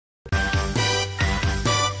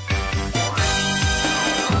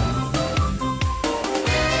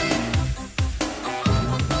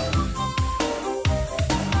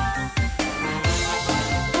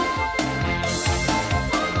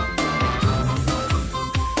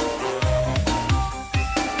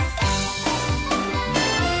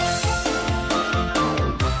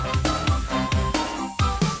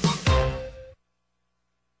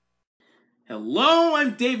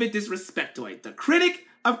I'm David Disrespectoid, the critic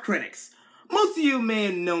of critics. Most of you may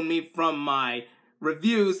have known me from my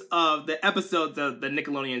reviews of the episodes of the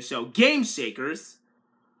Nickelodeon show Game Shakers.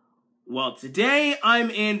 Well, today I'm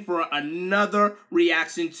in for another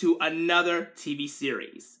reaction to another TV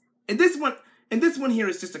series. And this one here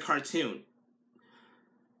is just a cartoon.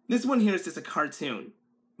 This one here is just a cartoon.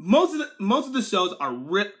 Most of the shows are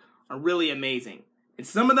really amazing. And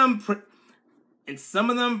some of them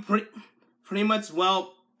pretty much,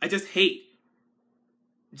 well, I just hate.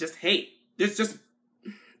 Just hate. It's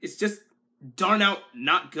just darn out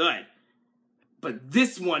not good. But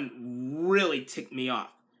this one really ticked me off.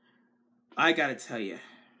 I gotta tell you,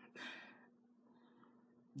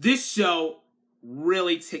 this show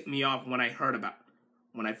really ticked me off when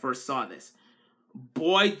I first saw this.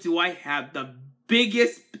 Boy, do I have the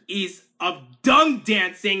biggest piece of dung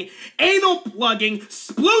dancing, anal plugging,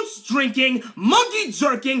 splooch drinking, monkey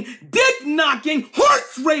jerking, dick knocking,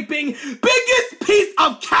 horse raping, biggest piece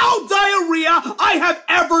of cow diarrhea I have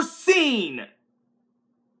ever seen.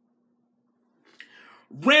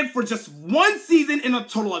 Ran for just one season in a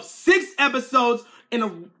total of 6 episodes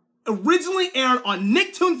and originally aired on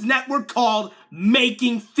Nicktoons Network called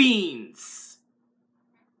Making Fiends.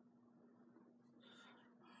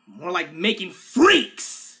 More like Making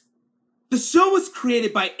Freaks. The show was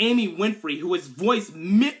created by Amy Winfrey, who has voiced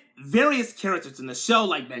various characters in the show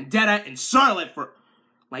like Vendetta and Charlotte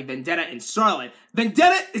Vendetta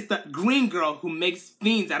is the green girl who makes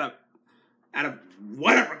fiends out of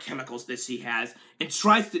whatever chemicals that she has and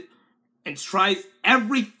tries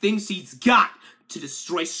everything she's got to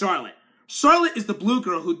destroy Charlotte. Charlotte is the blue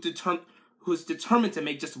girl who's determined to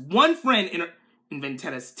make just one friend in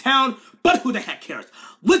Vendetta's town, but who the heck cares?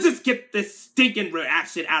 Let's just get this stinking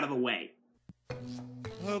reaction out of the way.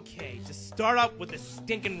 Okay, to start up with the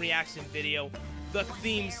stinking reaction video, the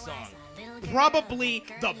theme song. Probably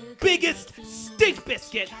the biggest stink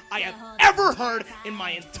biscuit I have ever heard in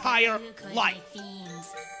my entire life.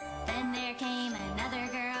 Then there came another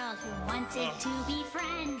girl who wanted to be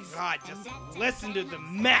friends. God, just listen to the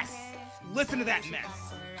mess. Listen to that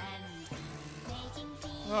mess.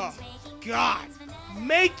 Oh, God.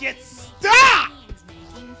 Make it stop!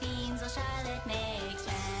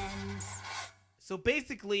 So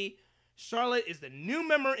basically, Charlotte is the new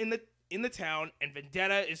member in the town, and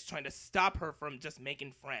Vendetta is trying to stop her from just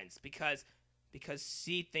making friends because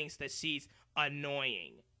she thinks that she's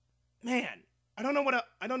annoying. Man, I don't know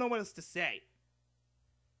what else to say.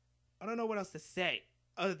 I don't know what else to say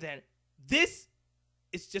other than this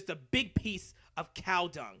is just a big piece of cow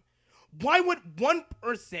dung. Why would one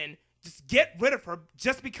person just get rid of her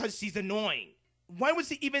just because she's annoying? Why would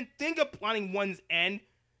she even think of plotting one's end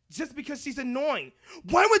just because she's annoying?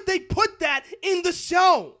 Why would they put that in the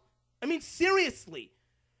show? I mean, seriously.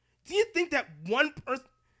 Do you think that one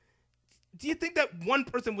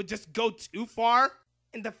person would just go too far?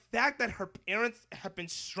 And the fact that her parents have been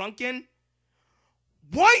shrunken?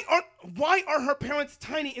 Why are her parents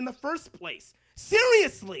tiny in the first place?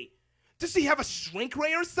 Seriously. Does she have a shrink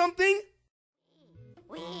ray or something?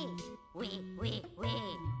 We.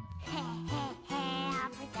 I'll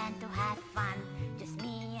pretend to have fun. Just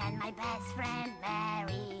me and my best friend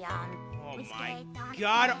Marion. Oh my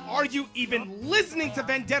God, are you even listening to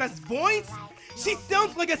Vendetta's voice? She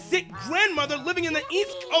sounds like a sick grandmother living in the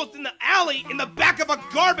East Coast in the alley in the back of a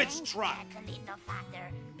garbage truck.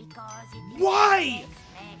 Why?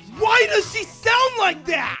 Why does she sound like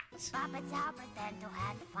that?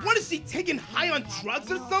 What, is she taking high on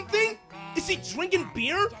drugs or something? Is she drinking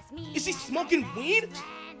beer? Is she smoking weed?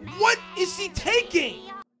 What is she taking?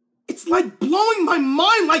 It's like blowing my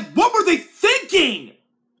mind. Like, what were they thinking?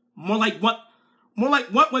 More like what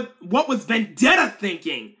was Vendetta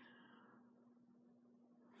thinking?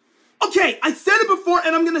 Okay, I said it before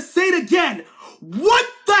and I'm gonna say it again. What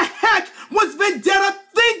the heck was Vendetta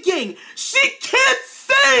thinking? She can't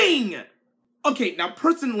sing! Okay, now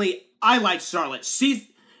personally, I like Charlotte. She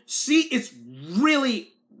is really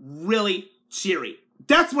cheery.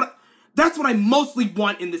 That's what I mostly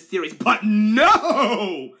want in this series. But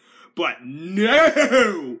no!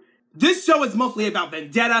 This show is mostly about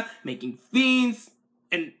Vendetta making fiends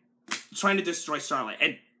and trying to destroy Charlotte.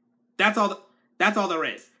 And that's all there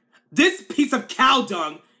is. This piece of cow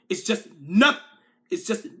dung is just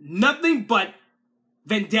nothing but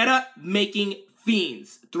Vendetta making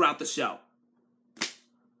fiends throughout the show.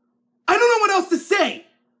 I don't know what else to say.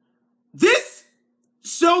 This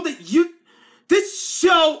show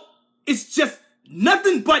is just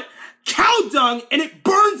nothing but cow dung and it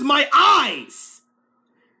burns my eyes.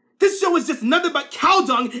 This show is just nothing but cow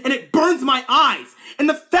dung and it burns my eyes. And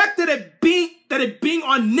the fact that that it being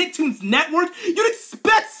on Nicktoons Network, you'd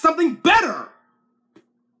expect something better.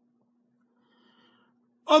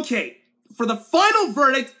 Okay, for the final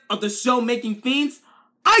verdict of the show Making Fiends,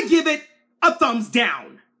 I give it a thumbs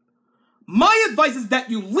down. My advice is that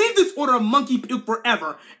you leave this order of monkey puke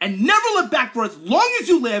forever and never look back for as long as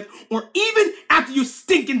you live or even after you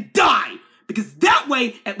stink and die, because that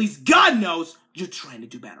way, at least God knows you're trying to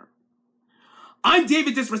do better. I'm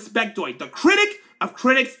David Disrespectoid, the critic of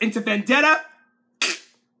Critics into Vendetta.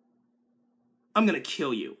 I'm gonna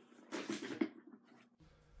kill you.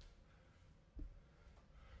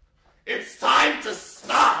 It's time to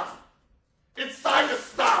stop! It's time to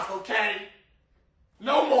stop, okay?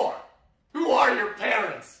 No more! Who are your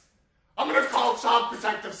parents? I'm gonna call Child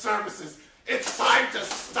Protective Services. It's time to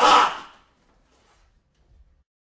stop!